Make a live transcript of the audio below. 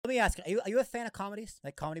me ask you, are you a fan of comedies,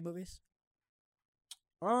 like comedy movies?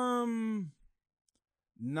 Not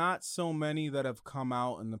so many that have come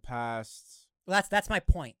out in the past. Well, that's my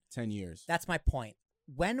point. 10 years. That's my point.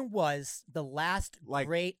 When was the last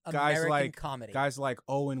great American comedy? Guys like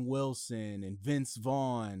Owen Wilson and Vince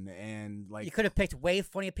Vaughn and like... You could have picked way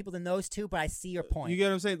funnier people than those two, but I see your point. You get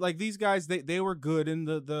what I'm saying? Like these guys, they were good in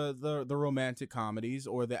the romantic comedies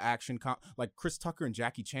or the action like Chris Tucker and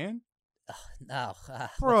Jackie Chan. No,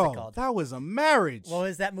 bro, what's it called? That was a marriage. What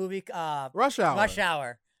was that movie? Rush Hour. Rush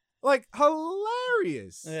Hour. Like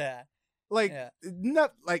hilarious. Yeah. Like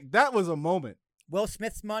not like that was a moment. Will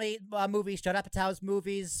Smith's movies, Judd Apatow's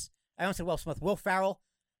movies. I don't say Will Smith. Will Ferrell.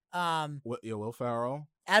 Will Ferrell.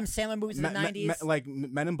 Adam Sandler movies in the 90s. Like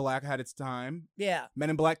Men in Black had its time. Yeah. Men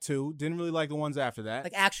in Black 2. Didn't really like the ones after that.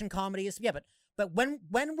 Like action comedies. Yeah, but when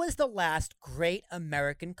was the last great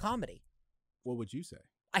American comedy? What would you say?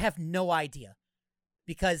 I have no idea.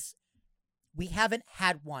 Because we haven't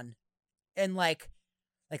had one. And like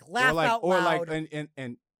laugh out loud.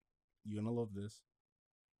 And you're gonna love this.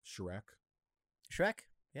 Shrek. Shrek?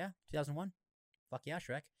 Yeah, 2001. Fuck yeah,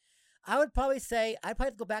 Shrek. I would probably say, I'd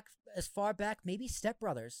probably go back as far back, maybe Step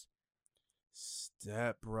Brothers.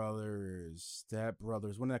 Step Brothers.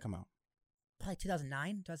 When did that come out? Probably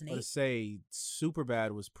 2009, 2008. Let's say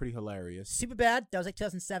Superbad was pretty hilarious. Superbad, that was like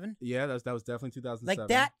 2007. Yeah, that was definitely 2007. Like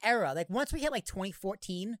that era. Like once we hit like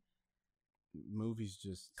 2014. Movies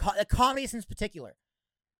just... comedies in particular.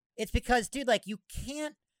 It's because, dude, like you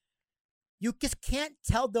just can't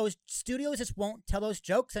tell those... Studios just won't tell those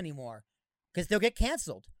jokes anymore. Because they'll get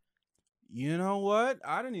canceled. You know what?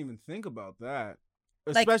 I didn't even think about that.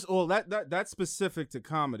 Like, Especially, that's specific to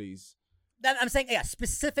comedies. I'm saying, yeah,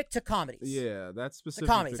 specific to comedies. Yeah, that's specific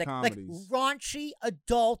to comedies. Like raunchy,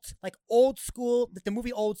 adult, like old school, like the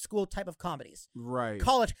movie Old School type of comedies. Right.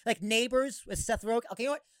 College, like Neighbors with Seth Rogen. Okay, you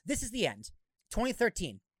know what? This is the end.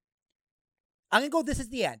 2013. I'm going to go This Is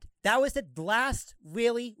the End. That was the last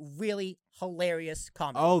really, really hilarious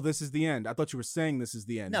comedy. Oh, This Is the End. I thought you were saying This Is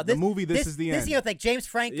the End. No, the movie This Is the End. This, you know, like James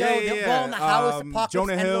Franco, they're all in the house, Apocalypse,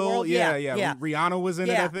 Jonah End of the Hill, World. yeah. Rihanna was in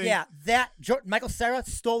it, I think. Yeah, Michael Cera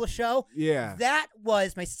stole the show. Yeah. That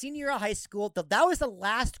was my senior year of high school. That was the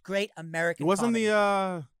last great American comedy. Wasn't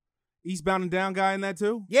the Eastbound and Down guy in that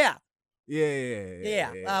too? Yeah.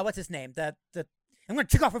 Yeah. What's his name? I'm going to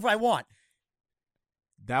tick off whatever I want.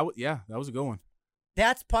 That was a good one.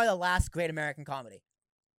 That's probably the last great American comedy.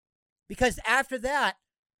 Because after that,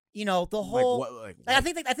 you know, the whole... I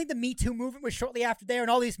think the Me Too movement was shortly after there,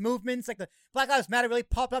 and all these movements, like the Black Lives Matter really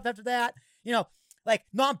popped up after that. You know, like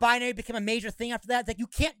non-binary became a major thing after that. It's like you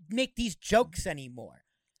can't make these jokes anymore.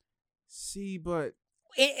 See, but...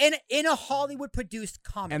 In a Hollywood-produced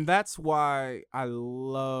comedy. And that's why I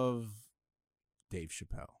love Dave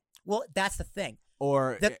Chappelle. Well, that's the thing.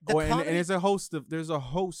 And there's a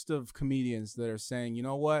host of comedians that are saying, you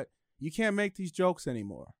know what, you can't make these jokes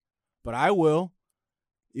anymore, but I will,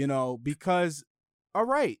 you know, because all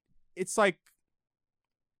right, it's like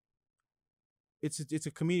it's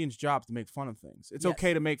a comedian's job to make fun of things. It's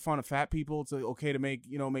okay to make fun of fat people. It's okay to make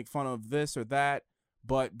fun of this or that,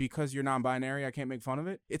 but because you're non-binary, I can't make fun of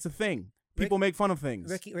it. It's a thing. People make fun of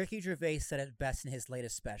things. Ricky Gervais said it best in his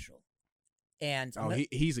latest special. And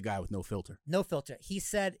he's a guy with no filter. No filter. He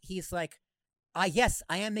said, he's like, yes,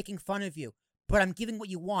 I am making fun of you, but I'm giving what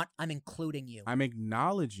you want. I'm including you. I'm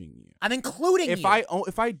acknowledging you. I'm including you.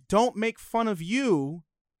 If I don't make fun of you,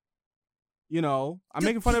 you know, I'm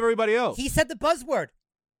making fun of everybody else. He said the buzzword.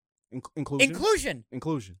 Inclusion.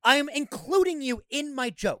 I am including you in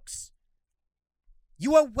my jokes.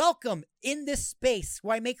 You are welcome in this space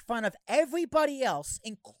where I make fun of everybody else,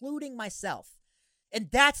 including myself. And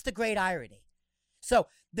that's the great irony. So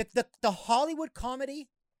the Hollywood comedy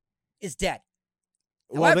is dead.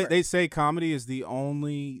 Well, they say comedy is the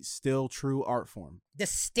only still true art form. The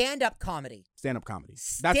stand-up comedy. That's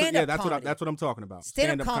what I'm talking about.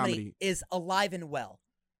 Stand-up comedy is alive and well.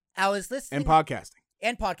 I was listening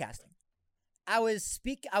and podcasting. I was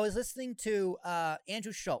listening to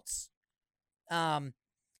Andrew Schultz.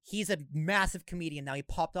 He's a massive comedian now. He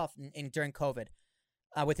popped off during COVID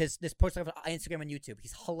with this post on Instagram and YouTube.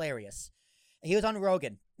 He's hilarious. And he was on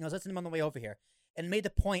Rogan. I was listening to him on the way over here and made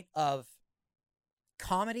the point of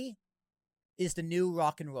comedy is the new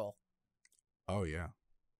rock and roll. Oh, yeah.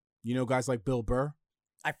 You know guys like Bill Burr?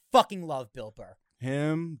 I fucking love Bill Burr.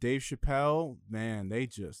 Him, Dave Chappelle, man, they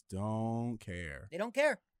just don't care. They don't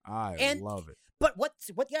care. I love it. But what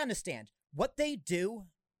you understand, what they do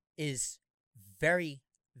is very,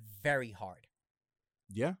 very hard.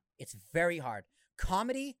 Yeah. It's very hard.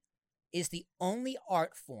 Comedy is the only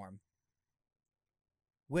art form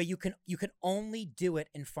where you can only do it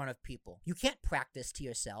in front of people. You can't practice to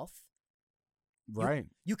yourself. Right.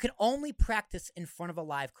 You can only practice in front of a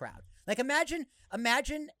live crowd. Like imagine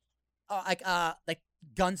like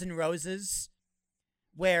Guns N' Roses,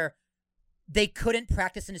 where they couldn't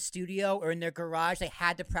practice in a studio or in their garage. They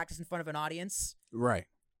had to practice in front of an audience. Right.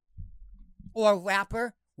 Or a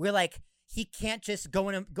rapper, where like he can't just go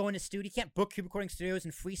in a studio. He can't book recording studios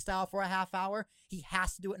and freestyle for a half hour. He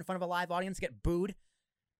has to do it in front of a live audience, get booed,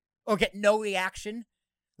 or get no reaction.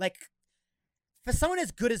 Like, for someone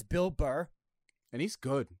as good as Bill Burr, and he's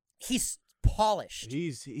good. He's polished.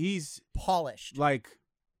 He's polished. Like,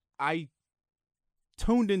 I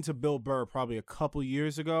tuned into Bill Burr probably a couple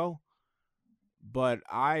years ago, but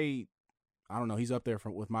I don't know. He's up there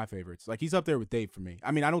with my favorites. Like, he's up there with Dave for me.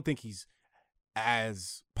 I mean, I don't think he's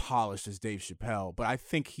as polished as Dave Chappelle, but I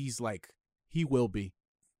think he's like, he will be.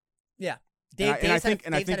 Yeah. Dave's had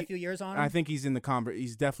a few years on him. I think he's in the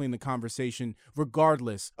he's definitely in the conversation,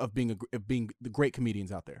 regardless of being the great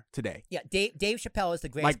comedians out there today. Yeah, Dave Chappelle is the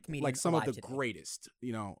greatest comedian, like some of the today. greatest.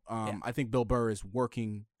 You know, I think Bill Burr is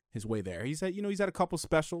working his way there. He's had a couple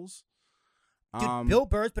specials. Dude, Bill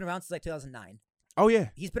Burr's been around since like 2009. Oh yeah,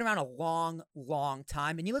 he's been around a long, long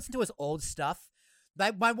time. And you listen to his old stuff.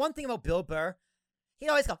 My one thing about Bill Burr, he'd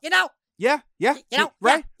always go, Yeah, right,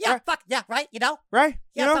 right. Fuck, yeah, right, right,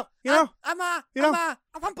 I'm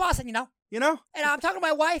from Boston, and I'm talking to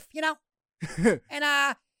my wife,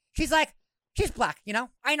 and she's like, she's black,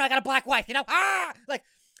 I got a black wife, like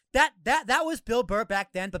that was Bill Burr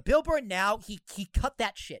back then, but Bill Burr now he cut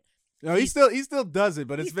that shit. No, he still does it,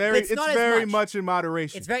 but it's very much in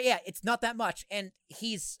moderation. It's not that much, and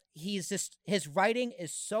he's just, his writing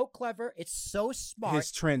is so clever, it's so smart.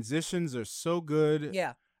 His transitions are so good.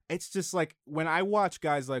 Yeah. It's just like, when I watch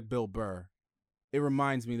guys like Bill Burr, it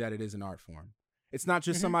reminds me that it is an art form. It's not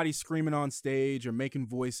just somebody screaming on stage or making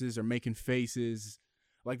voices or making faces.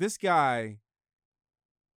 Like, this guy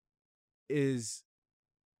is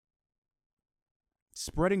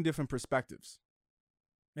spreading different perspectives.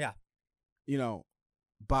 Yeah.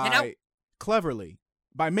 Cleverly,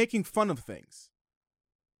 by making fun of things.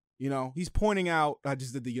 He's pointing out, I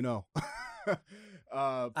just did the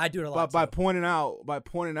I do it a lot by pointing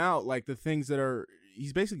out like the things that are,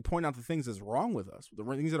 he's basically pointing out the things that's wrong with us, the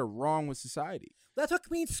things that are wrong with society. That's what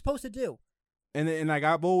comedians are supposed to do. And like,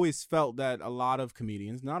 I've always felt that a lot of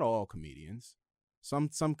comedians, not all comedians, some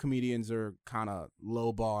comedians are kind of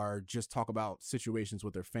low bar, just talk about situations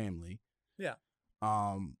with their family. Yeah.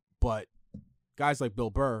 But guys like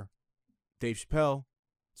Bill Burr, Dave Chappelle,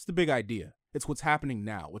 it's the big idea. It's what's happening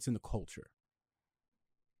now. What's in the culture.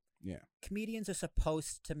 Yeah. Comedians are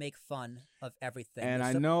supposed to make fun of everything. And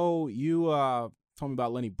I know you told me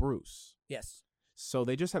about Lenny Bruce. Yes. So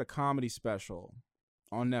they just had a comedy special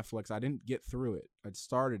on Netflix. I didn't get through it. I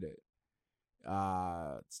started it.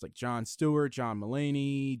 It's like Jon Stewart, John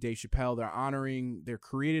Mulaney, Dave Chappelle. They're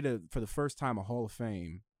created for the first time a Hall of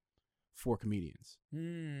Fame for comedians.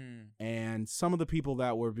 And some of the people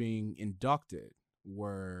that were being inducted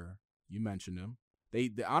were, you mentioned him.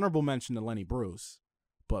 The honorable mention to Lenny Bruce.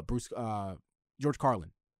 But George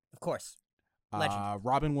Carlin, of course, legend.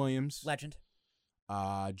 Robin Williams, legend.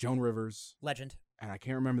 Joan Rivers, legend. And I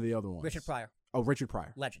can't remember the other ones. Richard Pryor. Oh, Richard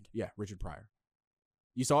Pryor, legend. Yeah, Richard Pryor.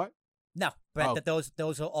 You saw it? No, but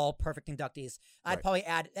those are all perfect inductees. I'd probably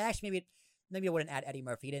add. Actually, maybe I wouldn't add Eddie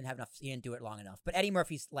Murphy. He didn't have enough. He didn't do it long enough. But Eddie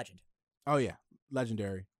Murphy's legend. Oh yeah,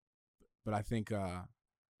 legendary. But I think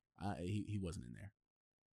he wasn't in there.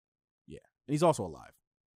 Yeah, and he's also alive.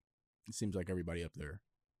 It seems like everybody up there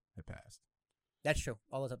had passed. That's true.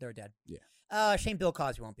 All those up there are dead. Yeah. Shame Bill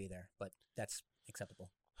Cosby won't be there, but that's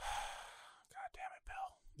acceptable. God damn it,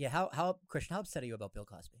 Bill. Yeah. How Christian? How upset are you about Bill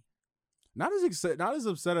Cosby? Not as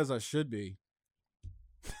upset as I should be.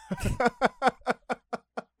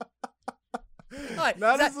 All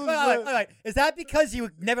right. Is that because you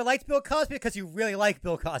never liked Bill Cosby, or because you really like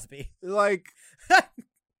Bill Cosby? Like,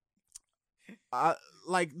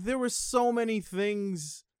 there were so many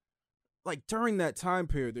things. Like, during that time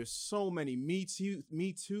period, there's so many Me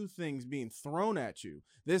Too things being thrown at you.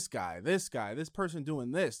 This guy, this person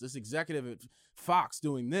doing this executive at Fox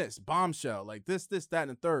doing this, Bombshell, like this, that,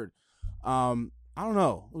 and the third. I don't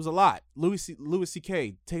know. It was a lot. Louis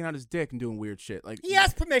C.K. taking out his dick and doing weird shit. Like, he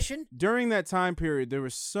asked permission. During that time period, there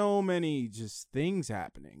were so many just things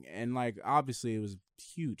happening, and like, obviously, it was a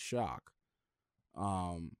huge shock.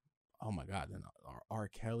 Oh my God, then R.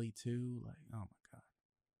 Kelly too. Like, oh my God.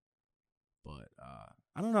 But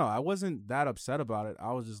I don't know. I wasn't that upset about it.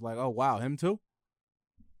 I was just like, oh, wow, him too?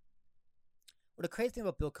 Well, the crazy thing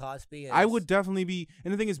about Bill Cosby is... I would definitely be...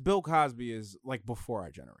 And the thing is, Bill Cosby is, like, before our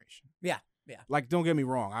generation. Yeah. Yeah. Like, don't get me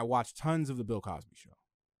wrong. I watched tons of the Bill Cosby Show.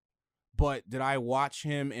 But did I watch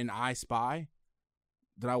him in I Spy?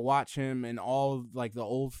 Did I watch him in all of, like, the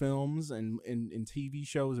old films and in TV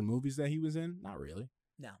shows and movies that he was in? Not really.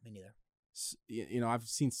 No, me neither. You know, I've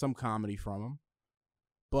seen some comedy from him.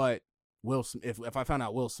 But if I found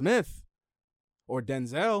out Will Smith or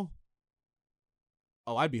Denzel,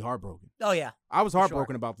 I'd be heartbroken. Oh, yeah. I was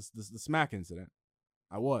heartbroken about the smack incident.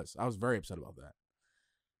 I was very upset about that.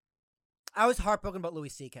 I was heartbroken about Louis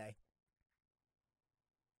C.K.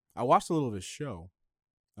 I watched a little of his show.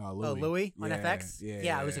 Louis. Oh, Louis on FX?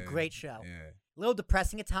 Yeah, it was a great show. Yeah. A little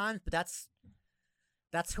depressing at times, but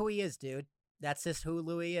that's who he is, dude. That's just who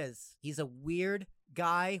Louis is. He's a weird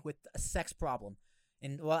guy with a sex problem.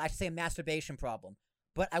 And, well, I should say a masturbation problem.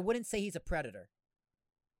 But I wouldn't say he's a predator.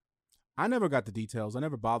 I never got the details. I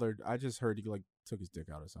never bothered. I just heard he, like, took his dick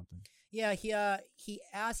out or something. Yeah, he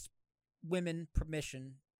asked women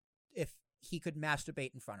permission if he could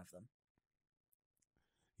masturbate in front of them.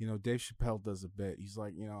 You know, Dave Chappelle does a bit. He's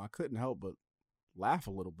like, you know, I couldn't help but laugh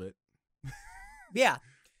a little bit. Yeah.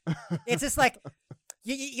 It's just like,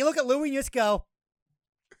 you look at Louis and you just go,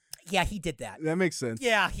 yeah, he did that. That makes sense.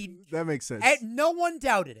 Yeah, that makes sense. And no one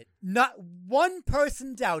doubted it. Not one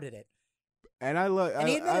person doubted it. And I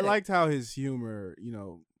liked how his humor, you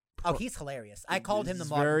know. Oh, he's hilarious. I called him the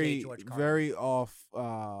modern day George Carlin. Very off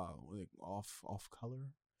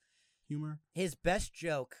color humor. His best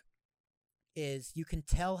joke is you can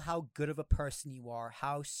tell how good of a person you are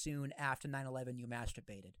how soon after 9/11 you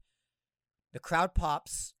masturbated. The crowd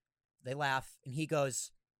pops, they laugh, and he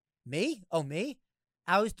goes, "Me? Oh, me?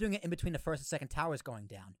 I was doing it in between the first and second towers going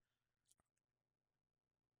down."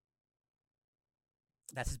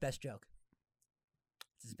 That's his best joke.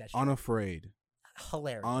 It's his best joke. Unafraid.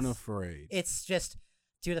 Hilarious. Unafraid. It's just,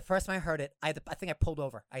 dude, the first time I heard it, I think I pulled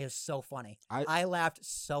over. It was so funny. I laughed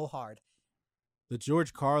so hard. The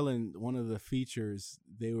George Carlin, one of the features,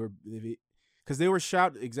 because they were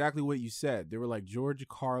shot exactly what you said. They were like George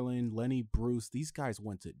Carlin, Lenny Bruce. These guys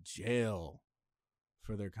went to jail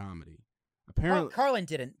for their comedy. Apparently, Carlin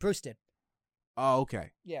didn't. Bruce did. Oh,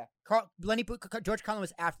 okay. Yeah. George Carlin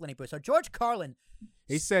was after Lenny Bruce. So George Carlin.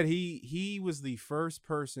 He said he was the first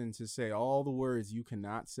person to say all the words you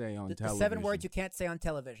cannot say on television. The 7 words you can't say on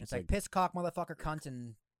television. It's like piss, cock, motherfucker, cunt,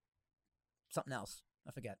 and something else.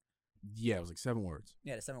 I forget. Yeah, it was like 7 words.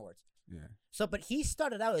 Yeah, the 7 words. Yeah. So, but he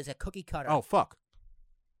started out as a cookie cutter. Oh, fuck.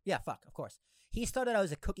 Yeah, fuck, of course. He started out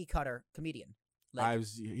as a cookie cutter comedian. Like, I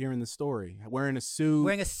was hearing the story. Wearing a suit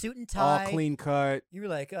and tie. All clean cut. You were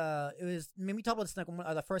like, it was, I mean, we talked about this like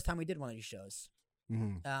the first time we did one of these shows.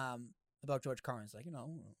 Mm-hmm. About George Carlin's like, you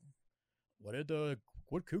know,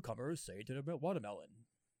 what cucumbers say to the watermelon?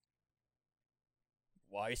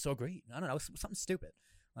 Why so green? I don't know, something stupid.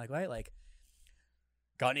 Like, right? Like,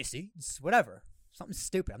 got any seeds? Whatever. Something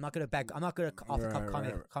stupid. I'm not gonna call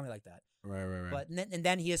me like that. Right. But and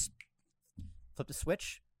then he just flipped the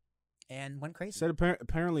switch and went crazy. Said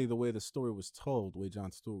apparently the way the story was told, the way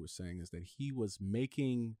Jon Stewart was saying, is that he was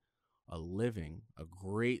making a living, a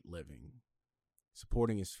great living,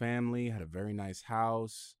 supporting his family, had a very nice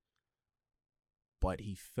house, but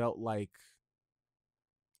he felt like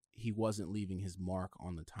he wasn't leaving his mark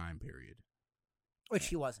on the time period. Which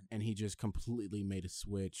he wasn't. And he just completely made a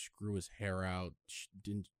switch, grew his hair out,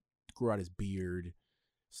 grew out his beard,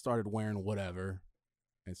 started wearing whatever,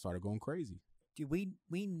 and started going crazy. Dude, we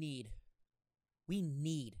need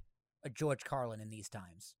a George Carlin in these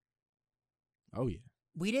times. Oh, yeah.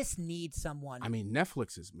 We just need someone. I mean,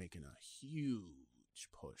 Netflix is making a huge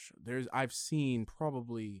push. I've seen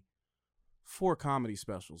probably 4 comedy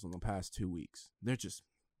specials in the past 2 weeks. They're just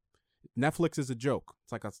Netflix is a joke.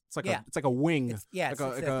 It's like a wing. It's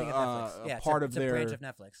a part of their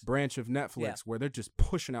branch of Netflix where they're just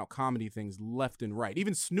pushing out comedy things left and right.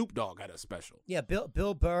 Even Snoop Dogg had a special. Yeah,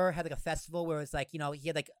 Bill Burr had like a festival where it's like, you know, he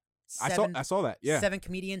had like 7, I saw that. Yeah, 7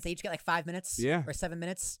 comedians. They each get like 5 minutes. Yeah, or 7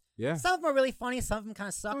 minutes. Yeah, some of them are really funny. Some of them kind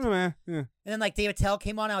of sucked. Oh, man. Yeah. And then like Dave Attell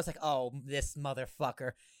came on. I was like, oh, this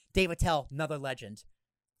motherfucker. Dave Attell, another legend.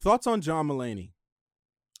 Thoughts on John Mulaney?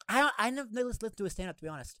 I never listened to his stand up, to be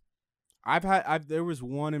honest. There was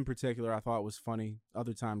one in particular I thought was funny.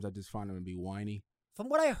 Other times I just find him to be whiny. From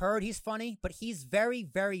what I heard, he's funny, but he's very,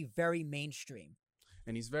 very, very mainstream.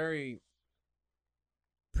 And he's very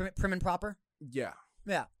prim and proper. Yeah.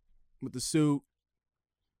 Yeah. With the suit.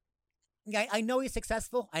 Yeah, I know he's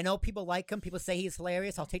successful. I know people like him. People say he's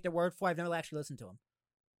hilarious. I'll take their word for it. I've never actually listened to him.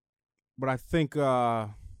 But I think,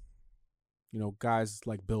 guys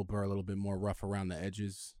like Bill Burr a little bit more rough around the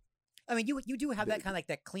edges. I mean, you do have that kind of like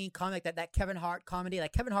that clean comedy, like that Kevin Hart comedy.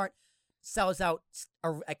 Like Kevin Hart sells out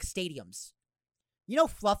like stadiums. You know,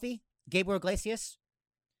 Fluffy, Gabriel Iglesias.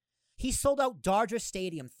 He sold out Dodger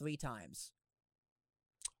Stadium 3 times.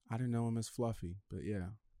 I didn't know him as Fluffy, but yeah.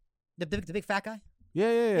 The big fat guy?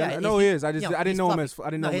 Yeah. I know he is. I didn't know him as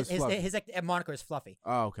Fluffy. His moniker is Fluffy.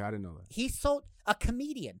 Oh, okay. I didn't know that. A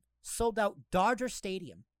comedian sold out Dodger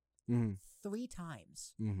Stadium 3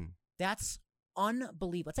 times. Mm-hmm. That's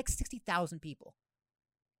unbelievable. It's like 60,000 people.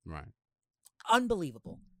 Right.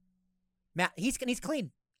 Unbelievable. Matt, he's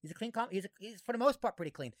clean. He's a clean. He's for the most part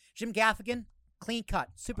pretty clean. Jim Gaffigan, clean cut,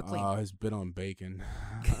 super clean. Oh, his bit on bacon.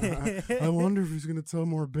 I wonder if he's gonna tell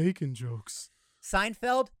more bacon jokes.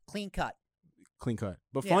 Seinfeld, clean cut. Clean cut,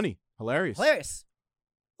 but funny, hilarious.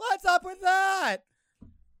 What's up with that?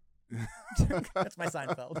 That's my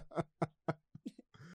Seinfeld.